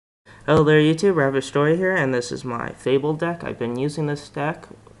Hello there YouTube, Rabbit Story here, and this is my Fabled deck. I've been using this deck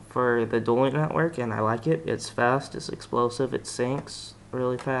for the dueling network, and I like it. It's fast, it's explosive, it sinks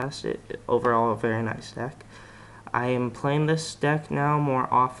really fast. Overall a very nice deck. I am playing this deck now more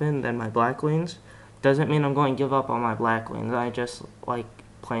often than my Black Wings. Doesn't mean I'm going to give up on my Black Wings. I just like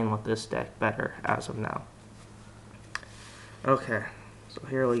playing with this deck better as of now. Okay, so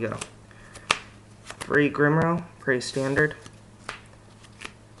here we go. 3 Grimrow, pretty standard.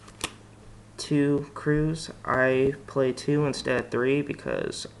 2 Crews. I play 2 instead of 3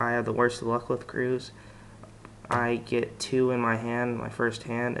 because I have the worst of luck with Crews. I get 2 in my hand, my first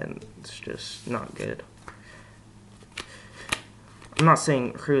hand, and it's just not good. I'm not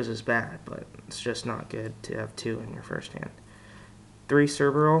saying Crews is bad, but it's just not good to have 2 in your first hand. 3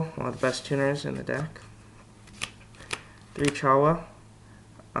 Cerberus, one of the best tuners in the deck. 3 Chawa.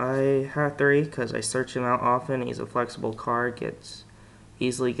 I have 3 because I search him out often. He's a flexible card,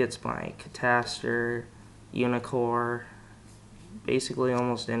 easily gets my Catastor, Unicorn, basically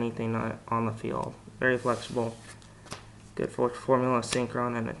almost anything on the field. Very flexible, good for Formula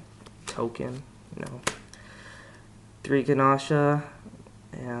Synchron and a token, 3 Ganasha,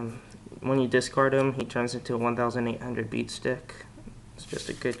 and when you discard him, he turns into a 1800 beat stick. It's just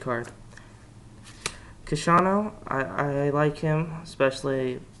a good card. Kashano, I like him,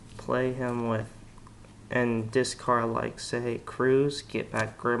 especially play him with and discard, like, say, Crews, get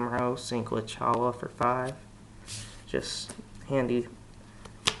back Grimrow, sync with Chawa for 5. Just handy.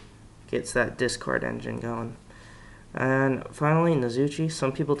 Gets that discard engine going. And finally, Nazuchi.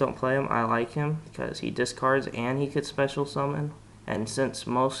 Some people don't play him. I like him because he discards and he could special summon. And since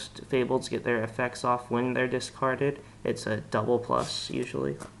most Fableds get their effects off when they're discarded, it's a double plus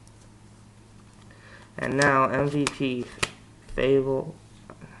usually. And now MVP Fable.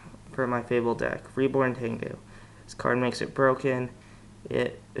 For my Fable deck, Reborn Tengu. This card makes it broken.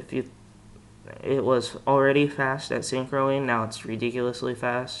 It was already fast at synchroing, now it's ridiculously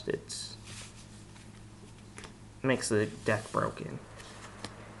fast. Makes the deck broken.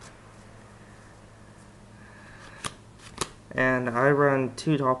 And I run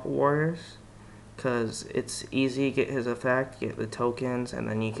 2 Doppel Warriors because it's easy to get his effect, get the tokens, and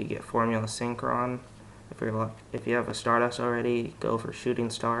then you could get Formula Synchron. If you have a Stardust already, go for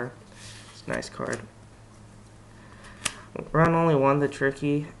Shooting Star. It's a nice card. Run only 1 the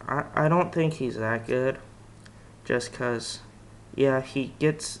Tricky. I don't think he's that good. Just because, yeah, he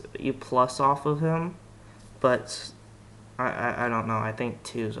gets you plus off of him. But I don't know. I think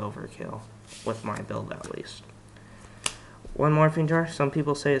 2 is overkill. With my build at least. 1 Morphing Jar. Some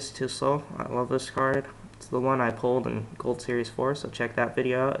people say it's too slow. I love this card. It's the one I pulled in Gold Series 4. So check that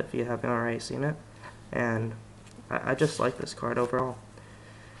video out if you haven't already seen it. And I just like this card overall.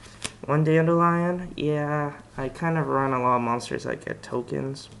 1 Dandelion, yeah, I kind of run a lot of monsters that get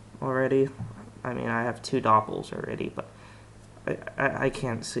tokens already. I mean, I have 2 Doppels already, but I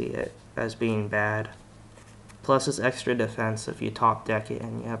can't see it as being bad. Plus, it's extra defense if you top deck it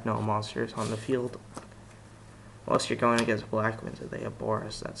and you have no monsters on the field. Unless you're going against Black Winds and they have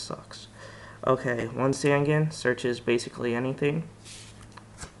Boris, that sucks. Okay, 1 Sangan, searches basically anything.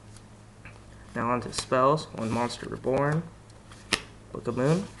 Now on to spells. 1 Monster Reborn, Book of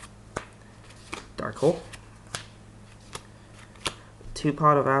Moon, Dark Hole, 2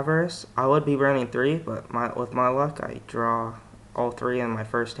 Pot of Avarice. I would be running 3, but with my luck, I draw all 3 in my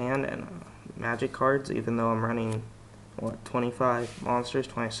first hand and magic cards, even though I'm running, 25 monsters,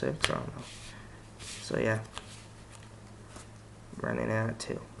 26, I don't know. So yeah, running at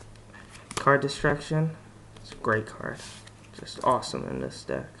 2. Card Destruction, it's a great card. Just awesome in this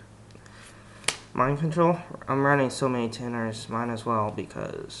deck. Mind Control, I'm running so many tuners, might as well,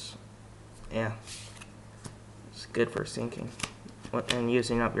 because, yeah, it's good for syncing and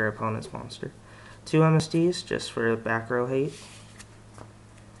using up your opponent's monster. 2 MSDs, just for back row hate.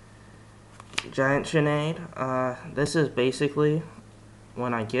 Giant Sinead, this is basically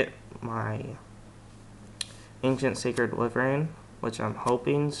when I get my Ancient Sacred Wyvern, which I'm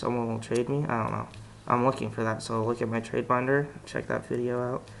hoping someone will trade me. I don't know. I'm looking for that, so look at my trade binder, check that video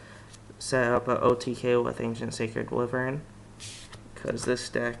out. Set up a OTK with Ancient Sacred Wyvern, because this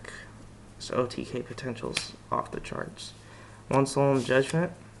deck's OTK potential's off the charts. 1 Solemn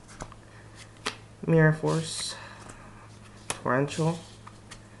Judgment, Mirror Force, Torrential.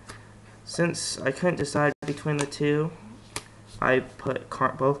 Since I couldn't decide between the 2, I put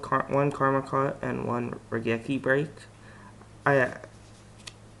both 1 Karma Cut and 1 Regeki Break. I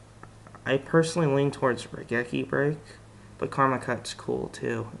personally lean towards Regeki Break. But Karma Cut's cool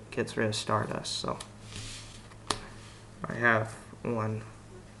too. It gets rid of Stardust, so I have 1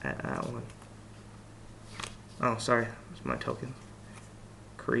 at that one. Oh, sorry, that's my token.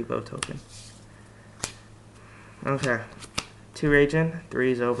 Karibo token. Okay. 2 Raging,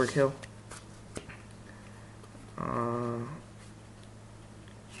 3 is overkill.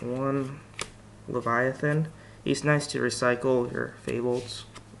 1 Leviathan. He's nice to recycle your Fableds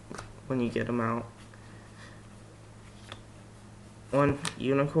when you get them out. 1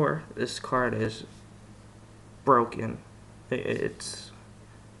 Unicorn. This card is broken. It's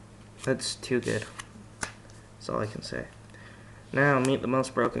too good. That's all I can say. Now meet the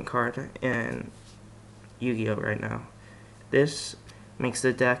most broken card in Yu-Gi-Oh! Right now. This makes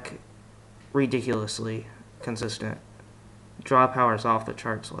the deck ridiculously consistent. Draw power is off the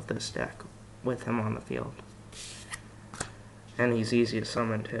charts with this deck, with him on the field. And he's easy to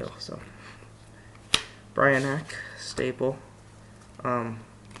summon too, so. Bryanek, staple.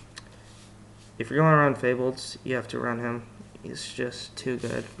 If you're going to run Fableds, you have to run him. He's just too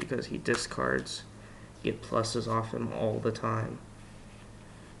good because he discards. You get pluses off him all the time.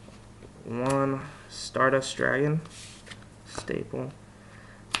 1 Stardust Dragon, staple.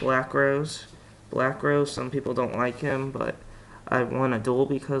 Black Rose. Black Rose, some people don't like him, but I won a duel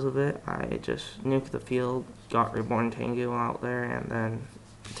because of it. I just nuked the field, got Reborn Tengu out there, and then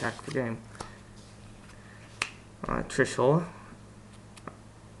attacked the game. Trishula.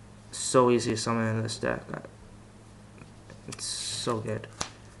 So easy to summon in this deck. It's so good.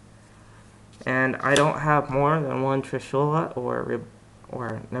 And I don't have more than 1 Trishula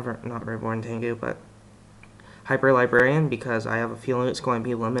not Reborn Tengu, but Hyper Librarian, because I have a feeling it's going to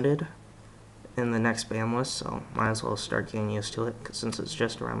be limited in the next ban list, so might as well start getting used to it since it's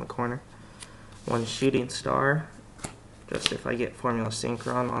just around the corner. 1 Shooting Star, just if I get Formula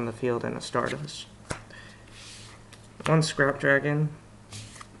Synchron on the field and a Stardust. 1 Scrap Dragon,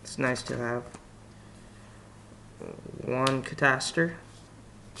 it's nice to have. 1 Cataster,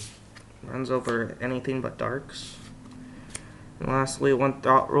 runs over anything but darks. And lastly, 1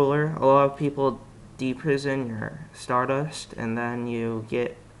 Thought Ruler. A lot of people deprison your Stardust and then you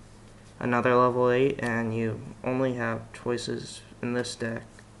get another level 8 and you only have choices in this deck,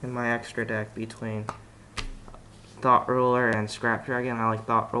 in my extra deck, between Thought Ruler and Scrap Dragon. I like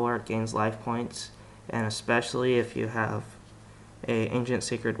Thought Ruler, it gains life points, and especially if you have a Ancient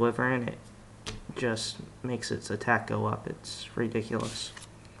Sacred Wyvern, it just makes its attack go up. It's ridiculous.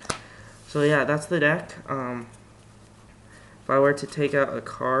 So yeah, that's the deck. If I were to take out a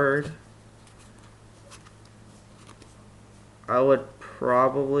card, I would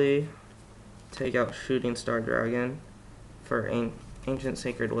probably take out Shooting Star Dragon for Ancient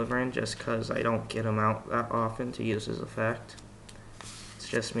Sacred Wyvern, just because I don't get him out that often to use his effect. It's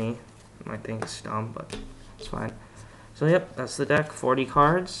just me. You might think it's dumb, but it's fine. So yep, that's the deck. 40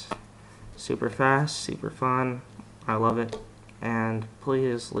 cards. Super fast, super fun. I love it. And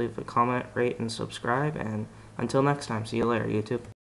please leave a comment, rate, and subscribe. And until next time, see you later, YouTube.